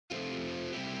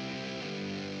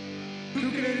Two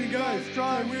Canadian guys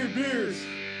trying weird beers.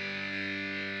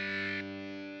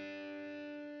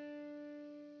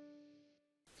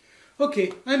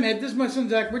 Okay, I'm Ed. This is my son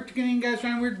Zach. We're two Canadian guys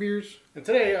trying weird beers. And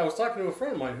today I was talking to a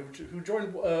friend of mine who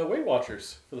joined Weight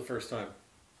Watchers for the first time.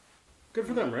 Good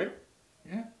for them, right?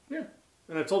 Yeah. Yeah.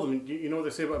 And I told them, you know what they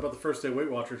say about the first day Weight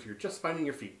Watchers? You're just finding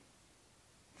your feet.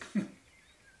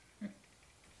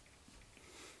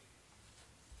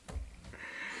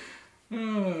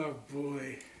 Oh,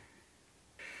 boy.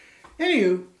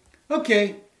 Anywho,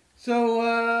 okay,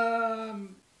 so,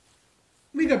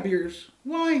 we got beers.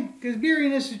 Why? Because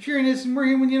beeriness is cheeriness, and we're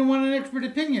here when you don't want an expert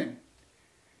opinion.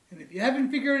 And if you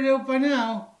haven't figured it out by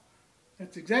now,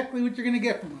 that's exactly what you're going to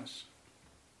get from us.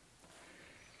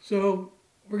 So,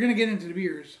 we're going to get into the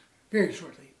beers very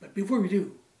shortly. But before we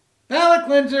do, palate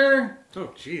cleanser! Oh,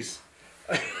 jeez.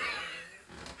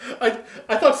 I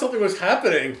thought something was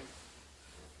happening.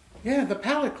 Yeah, the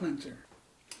palate cleanser.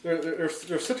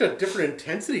 There's such a different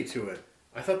intensity to it.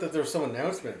 I thought that there was some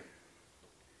announcement.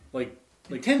 Like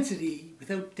intensity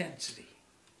without density.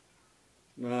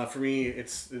 For me,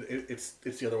 it's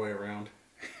the other way around.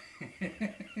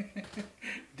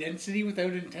 Density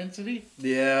without intensity?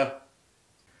 Yeah.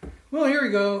 Well, here we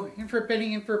go. In for a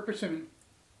penny, in for a persimmon.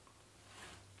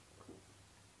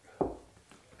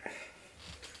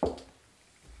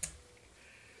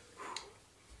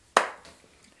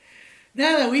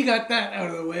 Now that we got that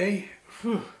out of the way,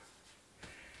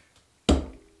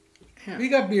 we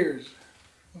got beers.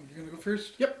 Oh, you're going to go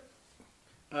first? Yep.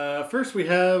 First we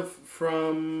have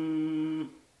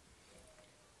from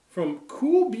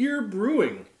Cool Beer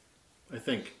Brewing, I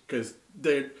think, because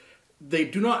they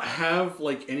do not have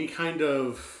like any kind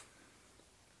of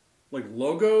like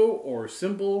logo or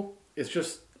symbol. It's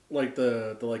just like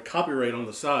the like copyright on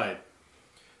the side.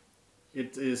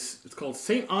 It's called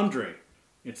Saint Andre.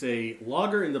 It's a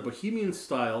lager in the Bohemian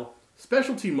style,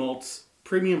 specialty malts,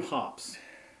 premium hops.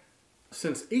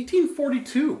 Since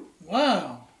 1842.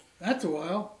 Wow, that's a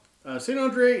while. Saint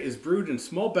Andre is brewed in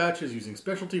small batches using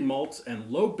specialty malts and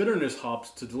low bitterness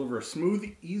hops to deliver a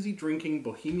smooth, easy drinking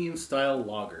Bohemian style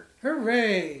lager.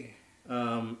 Hooray!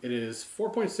 It is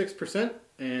 4.6%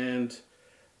 and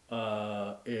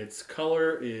its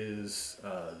color is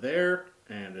there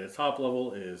and its hop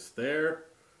level is there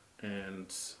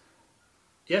and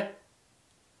yeah,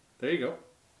 there you go.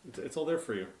 It's all there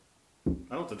for you.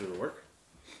 I don't have to do the work.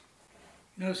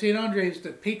 You know, St. Andre is the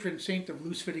patron saint of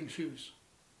loose-fitting shoes.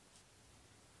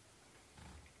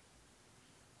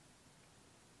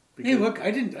 Hey, look,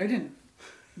 I didn't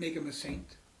make him a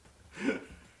saint.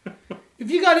 If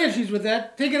you got issues with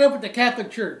that, take it up with the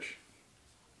Catholic Church.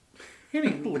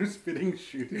 Loose-fitting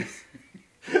shoes.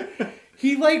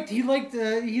 He liked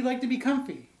to be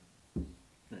comfy.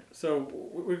 So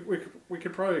we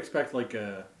could probably expect like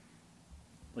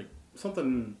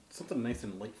something nice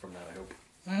and light from that. I hope.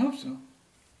 I hope so.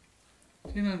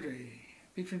 St. Andre,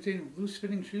 patron saint of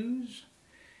loose-fitting shoes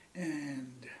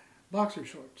and boxer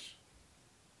shorts,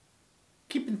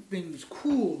 keeping things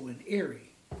cool and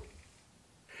airy.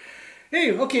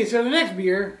 Hey, okay, so the next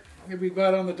beer that we've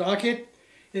got on the docket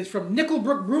is from Nickle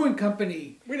Brewing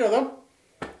Company. We know them.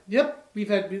 Yep, we've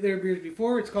had their beers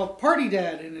before. It's called Party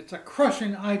Dad, and it's a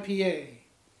crushing IPA.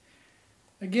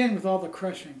 Again, with all the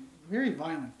crushing. Very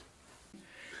violent.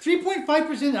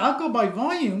 3.5% alcohol by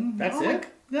volume. That's it?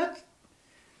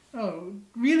 Oh,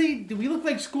 really? Do we look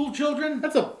like school children?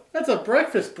 That's a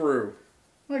breakfast brew.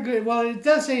 My good. Well, it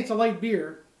does say it's a light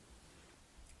beer.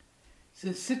 It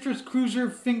says Citrus Cruiser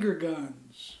Finger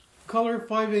Guns. Color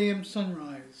 5 a.m.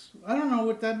 sunrise. I don't know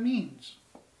what that means.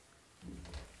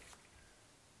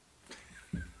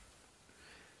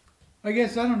 I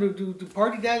guess, I don't know, do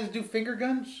party dads do finger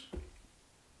guns?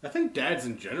 I think dads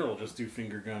in general just do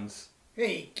finger guns.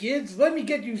 Hey kids, let me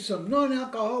get you some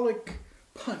non-alcoholic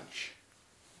punch.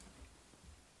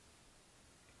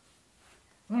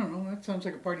 I don't know, that sounds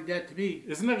like a party dad to me.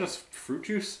 Isn't that just fruit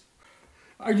juice?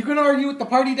 Are you going to argue with the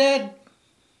party dad?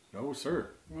 No,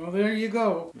 sir. Well, there you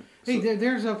go. So, hey,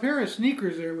 there's a pair of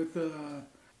sneakers there with the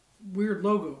weird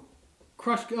logo.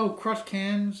 Crushed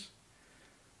cans.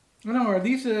 I don't know, are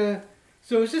these,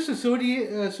 so is this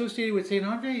associated with St.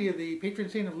 Andre, the patron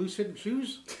saint of loose-fitting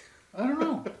shoes? I don't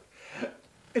know.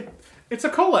 It's a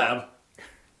collab.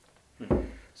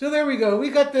 So there we go. We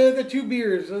got the two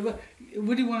beers.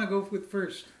 What do you want to go with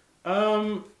first?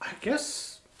 I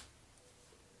guess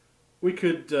we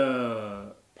could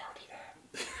Party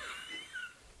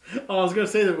that. I was gonna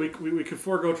say that we could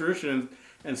forego tradition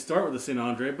and start with the St.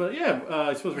 Andre, but yeah,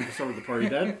 I suppose we can start with the Party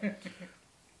Dad.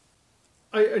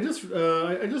 I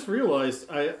just realized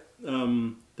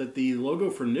that the logo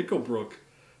for Nickle Brook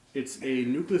It's a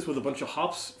nucleus with a bunch of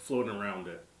hops floating around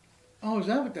it. Oh, is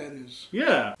that what that is?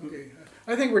 Yeah. Okay.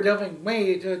 I think we're delving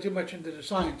way too much into the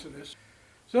science of this.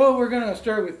 So we're going to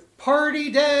start with Party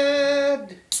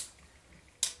Dad.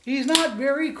 He's not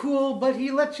very cool, but he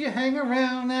lets you hang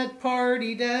around at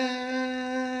Party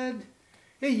Dad.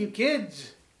 Hey, you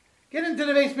kids, get into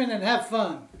the basement and have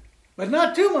fun. But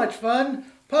not too much fun.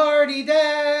 Party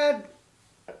Dad.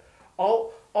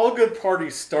 All good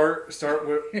parties start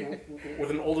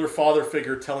with an older father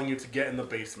figure telling you to get in the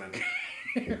basement.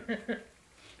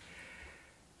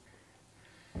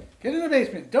 Get in the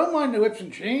basement. Don't mind the whips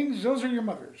and chains. Those are your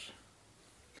mother's.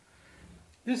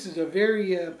 This is a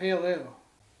very pale ale.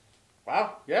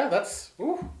 Wow. Yeah, that's...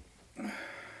 Ooh.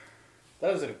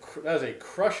 That is a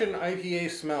crushing IPA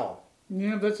smell.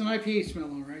 Yeah, that's an IPA smell,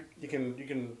 all right. You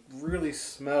can really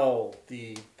smell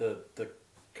the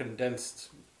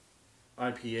condensed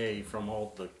IPA from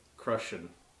all the crushing.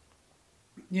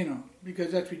 You know,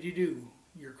 because that's what you do.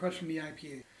 You're crushing the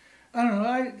IPA. I don't know.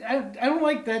 I don't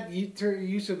like that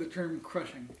use of the term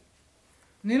crushing.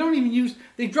 And they don't even use...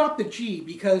 They drop the G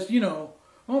because, you know,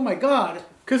 oh my God.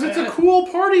 Because it's a cool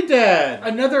Party Dad.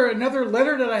 Another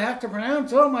letter that I have to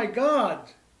pronounce. Oh my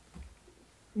God.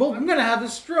 Well, I'm going to have a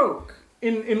stroke.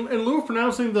 In lieu of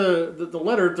pronouncing the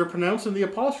letter, they're pronouncing the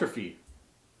apostrophe.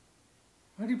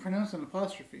 How do you pronounce an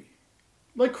apostrophe?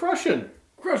 Like crushing.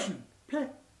 Crushing.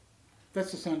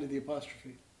 That's the sound of the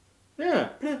apostrophe. Yeah.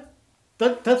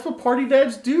 That's what Party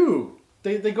Dads do.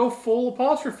 They go full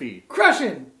apostrophe.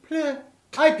 Crushing.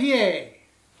 IPA.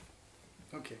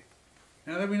 Okay.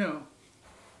 Now that we know.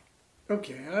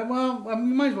 Okay. Well, we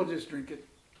might as well just drink it.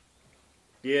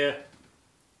 Yeah.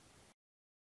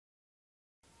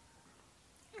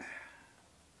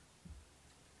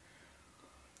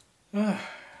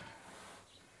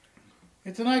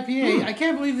 It's an IPA. I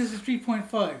can't believe this is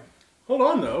 3.5. Hold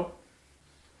on though,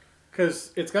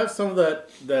 because it's got some of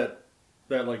that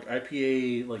like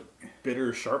IPA like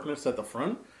bitter sharpness at the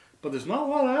front, but there's not a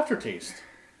lot of aftertaste.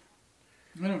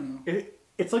 I don't know.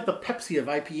 It's like the Pepsi of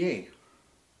IPA.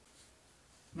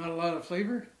 Not a lot of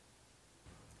flavor?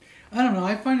 I don't know.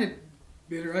 I find it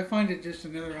bitter. I find it just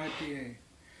another IPA.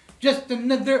 Just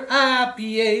another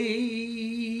IPA.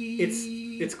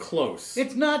 It's close.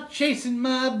 It's not chasing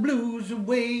my blues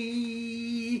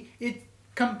away. It's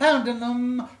compounding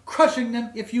them, crushing them,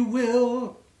 if you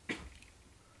will.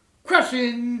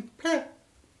 Crushing.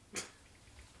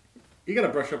 You gotta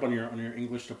brush up on your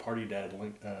English to Party Dad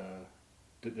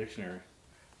dictionary.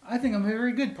 I think I'm a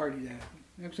very good party dad.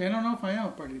 Actually, I don't know if I am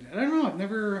a party dad. I don't know. I've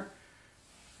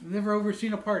never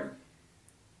overseen a party.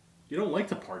 You don't like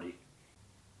to party.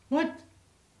 What?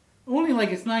 Only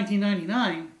like it's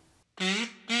 1999.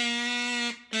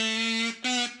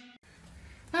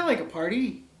 I like a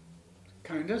party.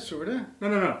 Kinda, sorta.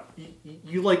 No.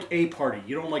 You like a party.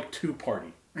 You don't like to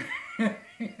party.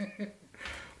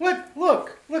 What?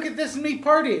 Look at this and me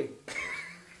partying.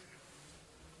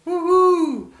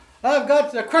 Woohoo! I've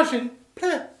got the crushing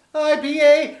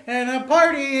IPA and I'm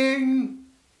partying.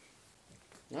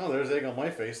 Oh, there's egg on my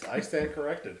face. I stand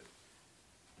corrected.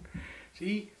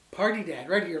 See? Party dad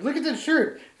right here. Look at the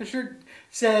shirt. The shirt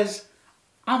says,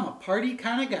 I'm a party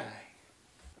kind of guy.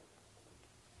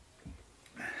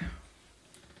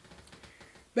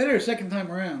 Better a second time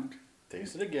around.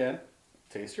 Taste it again.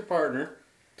 Taste your partner.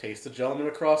 Taste the gentleman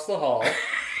across the hall.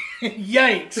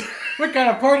 Yikes! What kind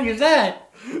of party is that?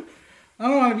 I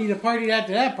don't want to be the party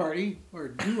after that party. Or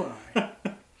do I?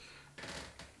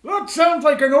 That sounds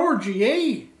like an orgy,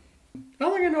 eh? I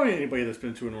don't think I know anybody that's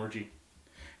been to an orgy.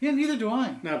 Yeah, neither do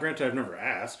I. Now, granted, I've never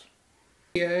asked.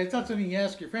 Yeah, it's not something you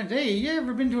ask your friends. Hey, you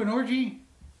ever been to an orgy?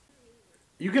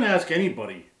 You can ask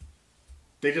anybody.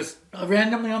 They just...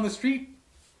 Randomly on the street?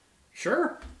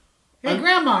 Sure. Hey,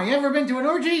 Grandma, you ever been to an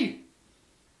orgy?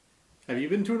 Have you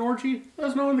been to an orgy?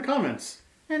 Let us know in the comments.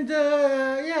 And,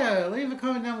 yeah, leave a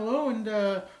comment down below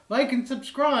and like and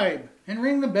subscribe. And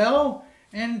ring the bell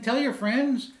and tell your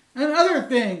friends and other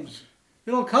things.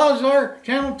 It'll cause our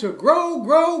channel to grow.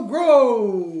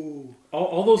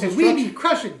 All those instructions. instructions... we be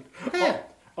crushing.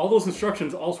 All those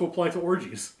instructions also apply to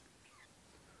orgies.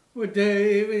 What,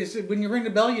 is it when you ring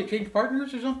the bell, you change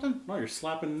partners or something? No, you're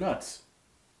slapping nuts.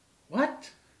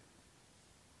 What?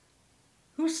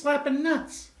 Who's slapping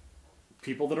nuts?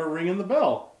 People that are ringing the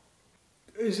bell.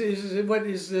 Is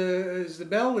the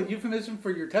bell a euphemism for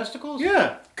your testicles?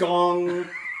 Yeah. Gong.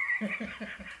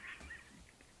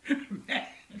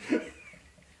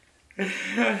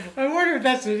 I wonder if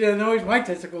that's the noise my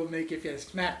testicles make if you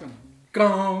smack them.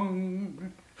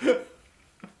 Gong.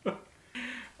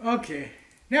 Okay,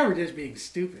 now we're just being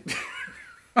stupid.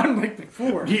 Unlike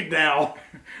before. Eat now.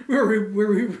 we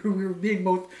were being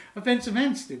both offensive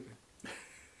and stupid.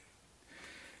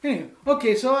 Anyway,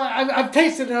 okay, so I've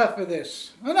tasted enough of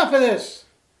this. Enough of this.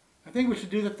 I think we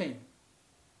should do the thing.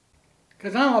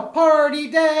 Because I'm a party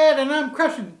dad and I'm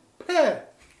crushing the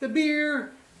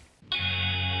beer.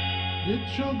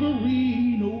 It's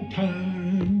Sugarino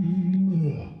time.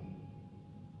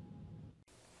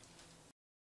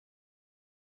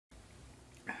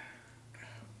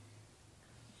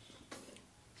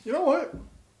 You know what?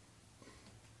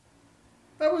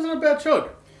 That wasn't a bad chug.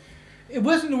 It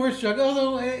wasn't the worst chug,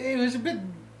 although it was a bit,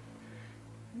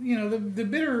 you know, the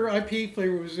bitter IPA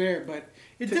flavor was there, but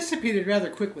it dissipated rather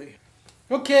quickly.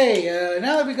 Okay,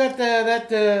 now that we got that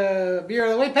beer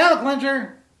out of the way, palate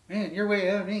cleanser. Man, you're way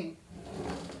ahead of me.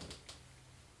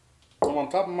 I'm on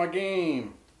top of my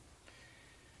game.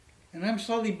 And I'm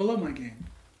slightly below my game.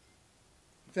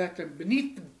 In fact, I'm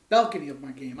beneath the balcony of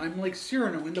my game. I'm like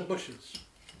Cyrano in the bushes.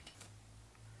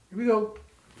 Here we go.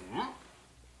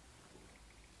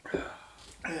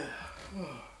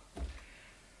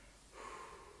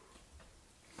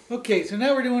 Okay, so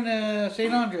now we're doing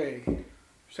Saint Andre.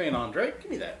 Saint Andre,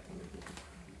 give me that.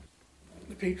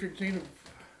 The patron saint of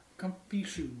comfy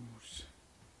shoes.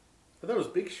 I thought it was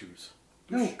big shoes.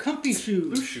 No, comfy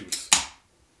shoes. Loose shoes.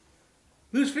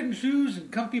 Loose fitting shoes and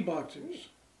comfy boxers.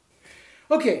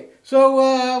 Okay, so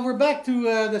we're back to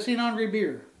the Saint Andre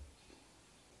beer.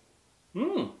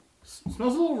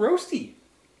 Smells a little roasty.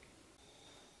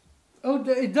 Oh,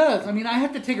 it does. I mean, I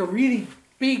have to take a really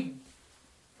big,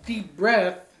 deep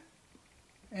breath,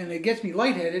 and it gets me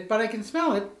lightheaded, but I can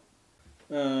smell it.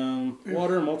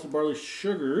 Water, malted barley,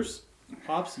 sugars,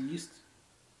 hops, yeast,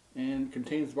 and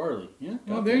contains barley. Yeah.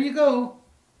 Well, there you go.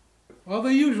 All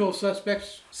the usual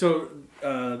suspects. So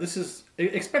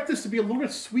expect this to be a little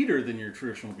bit sweeter than your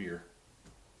traditional beer.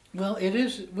 Well, it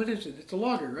is. What is it? It's a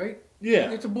lager, right? Yeah.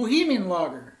 It's a Bohemian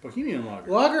lager. Bohemian lager.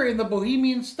 Lager in the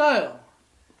Bohemian style.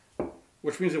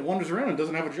 Which means it wanders around and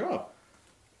doesn't have a job.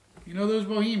 You know those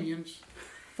Bohemians.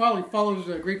 Follows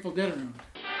Grateful Dead around.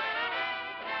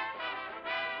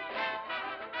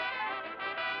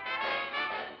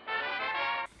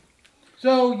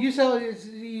 So you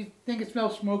think it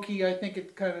smells smoky? I think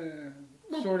it kind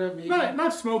of, sort of, maybe.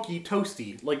 Not smoky,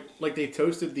 toasty. Like they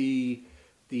toasted the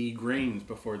grains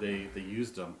before they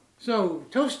used them. So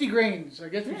toasty grains. I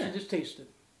guess we should just taste it.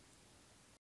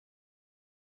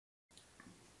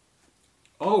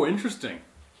 Oh, interesting.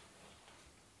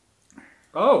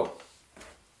 Oh.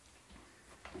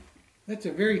 That's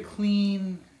a very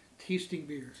clean tasting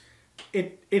beer.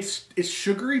 It's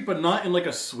sugary, but not in like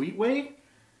a sweet way.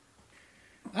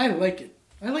 I like it.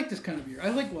 I like this kind of beer. I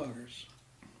like lagers.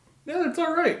 Yeah, it's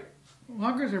all right.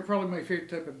 Lagers are probably my favorite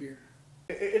type of beer.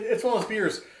 It's one of those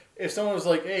beers. If someone was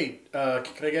like, "Hey,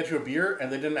 can I get you a beer?"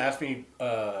 and they didn't ask me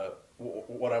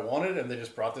what I wanted, and they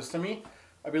just brought this to me,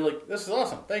 I'd be like, "This is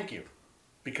awesome, thank you,"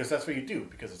 because that's what you do.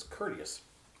 Because it's courteous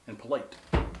and polite.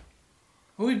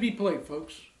 Always be polite,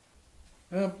 folks.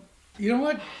 You know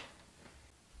what?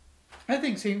 I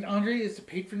think Saint Andre is the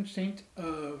patron saint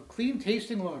of clean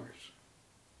tasting lagers,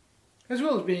 as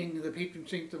well as being the patron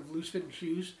saint of loose fitting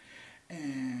shoes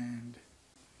and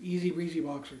easy breezy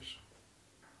boxers.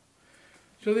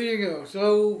 So there you go.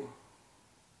 So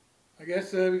I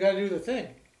guess we got to do the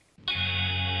thing.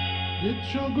 It's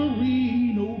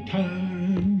Sugarino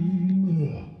time.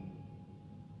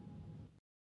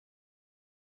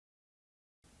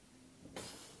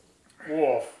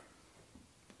 Woof.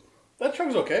 That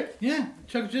chug's okay. Yeah, it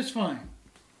chugs just fine.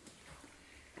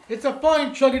 It's a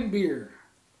fine chugging beer.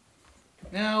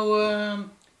 Now,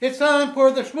 it's time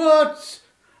for the schmutz.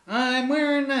 I'm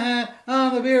wearing the hat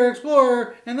on the Beer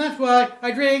Explorer, and that's why I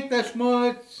drink the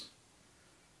schmutz.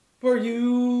 For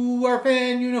you, our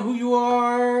fan, you know who you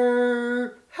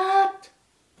are. Hat.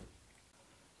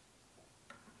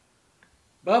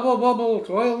 Bubble, bubble,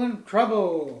 toil and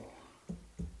trouble.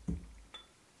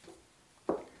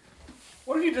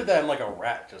 What if you did that and like a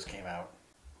rat just came out?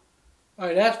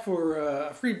 I'd ask for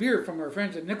a free beer from our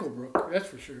friends at Nickle, Brook, that's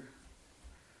for sure.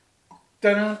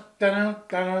 Da-dum, da-dum,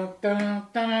 da-dum, da-dum,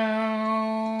 da-dum.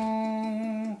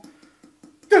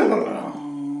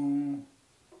 Da-dum.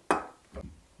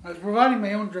 I was providing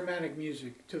my own dramatic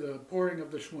music to the pouring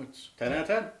of the schmutz. 10 out of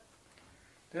 10.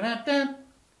 Da-dum,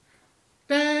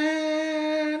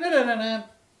 da-dum, da-dum,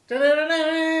 da-dum,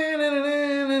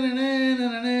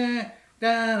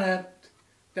 da-dum,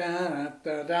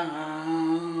 da-da-da-da.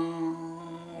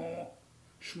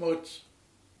 Schmutz.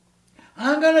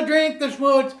 I'm gonna drink the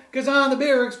schmutz because I'm the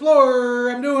Beer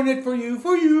Explorer. I'm doing it for you,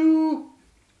 for you.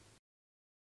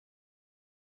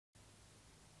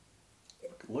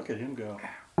 Look at him go.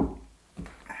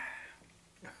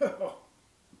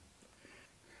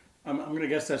 I'm going to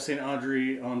guess that St.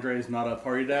 Andre is not a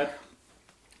party dad.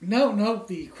 No,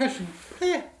 the crushing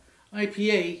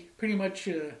IPA pretty much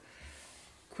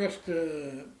crushed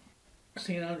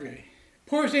St. Andre.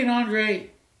 Poor St.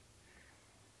 Andre,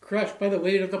 crushed by the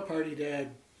weight of the party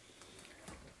dad.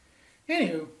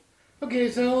 Anywho,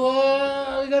 okay,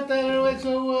 so we got that out of the way.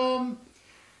 So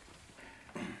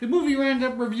the movie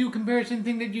roundup review comparison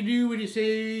thing that you do. What do you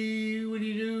say? What do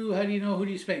you do? How do you know? Who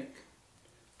do you spank?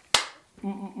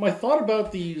 My thought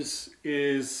about these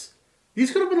is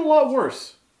these could have been a lot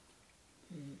worse.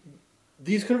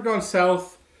 These could have gone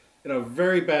south in a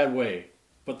very bad way,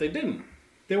 but they didn't.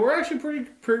 They were actually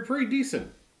pretty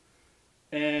decent.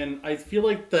 And I feel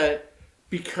like that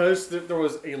because there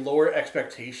was a lower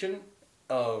expectation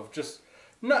of just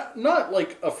not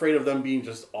like afraid of them being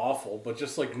just awful, but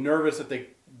just like nervous that they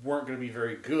weren't going to be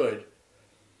very good.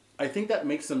 I think that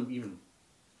makes them even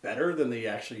better than they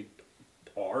actually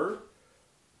are.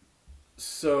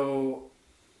 So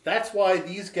that's why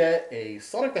these get a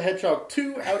Sonic the Hedgehog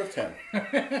 2 out of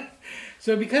 10.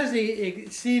 So because they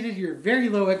exceeded your very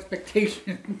low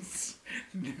expectations,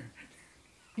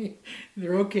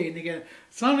 they're okay. And they get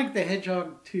Sonic the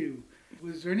Hedgehog 2.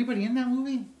 Was there anybody in that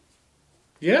movie?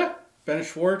 Yeah, Ben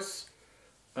Schwartz.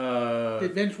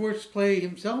 Did Ben Schwartz play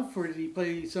himself, or did he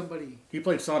play somebody? He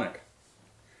played Sonic.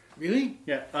 Really?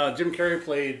 Yeah, Jim Carrey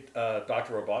played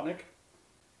Dr. Robotnik.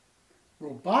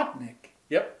 Robotnik?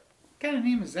 Yep. What kind of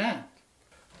name is that?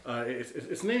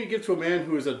 It's a name you give to a man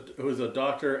who is a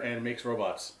doctor and makes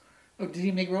robots. Oh, did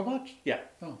he make robots? Yeah,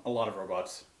 oh. A lot of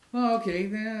robots. Oh, okay.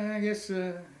 Then I guess,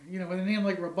 with a name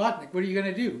like Robotnik, what are you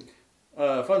going to do?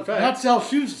 Fun fact. Not sell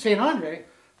shoes to St. Andre.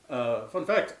 Fun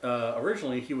fact.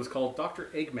 Originally, he was called Dr.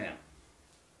 Eggman.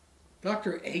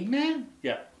 Dr. Eggman?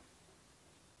 Yeah.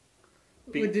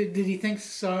 Did he think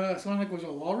Sonic was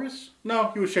a walrus?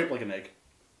 No, he was shaped like an egg.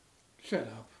 Shut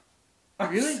up.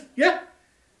 Really? Yeah.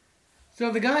 So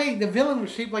the villain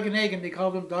was shaped like an egg and they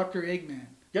called him Dr. Eggman.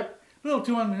 Yep. A little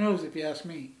too on the nose if you ask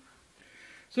me.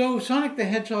 So Sonic the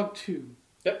Hedgehog 2.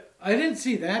 Yep. I didn't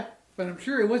see that, but I'm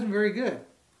sure it wasn't very good.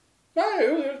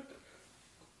 No,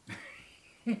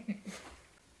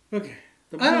 Okay.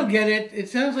 I don't get it. It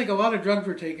sounds like a lot of drugs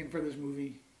were taken for this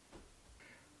movie.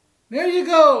 There you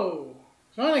go.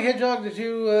 Sonic Hedgehog the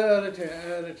 2 out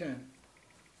of 10.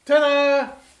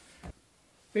 Ta-da!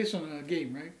 Based on a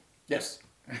game, right? Yes.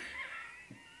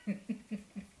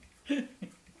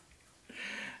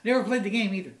 Never played the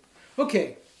game either.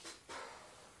 Okay.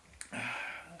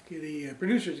 The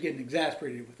producer's getting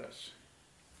exasperated with us.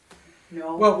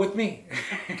 No. Well, with me.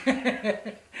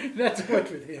 Not so much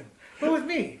with him. But with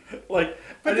me. But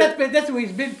that's the way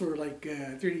he's been for like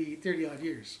 30 odd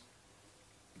years.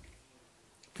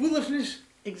 Foolishness,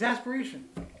 exasperation.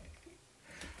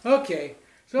 Okay.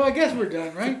 So I guess we're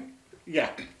done, right?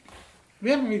 Yeah. We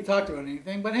haven't really talked about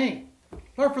anything, but hey,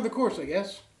 par for the course, I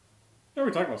guess. No, we're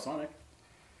talking about Sonic.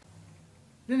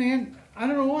 Then again, I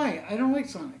don't know why. I don't like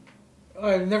Sonic.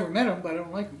 I've never met him, but I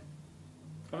don't like him.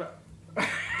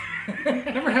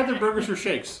 Never had their burgers or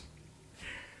shakes.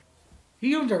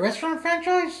 He owns a restaurant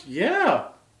franchise? Yeah.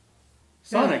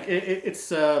 Sonic. Yeah. It's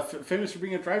famous for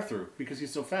being a drive-through because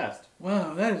he's so fast.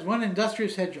 Wow, that is one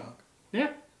industrious hedgehog.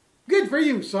 Yeah. Good for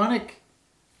you, Sonic.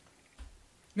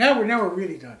 Now we're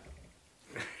really done.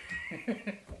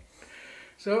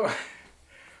 So,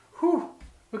 whew.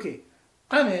 Okay,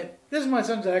 I'm Ed. This is my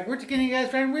son Zach. We're taking you guys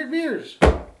trying weird beers.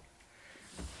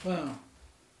 Wow.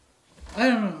 I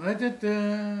don't know. I don't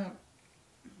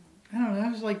know.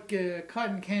 That was like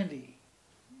cotton candy.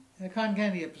 A cotton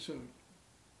candy episode.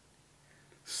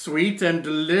 Sweet and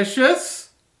delicious.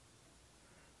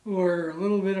 Or a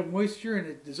little bit of moisture and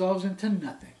it dissolves into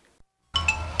nothing.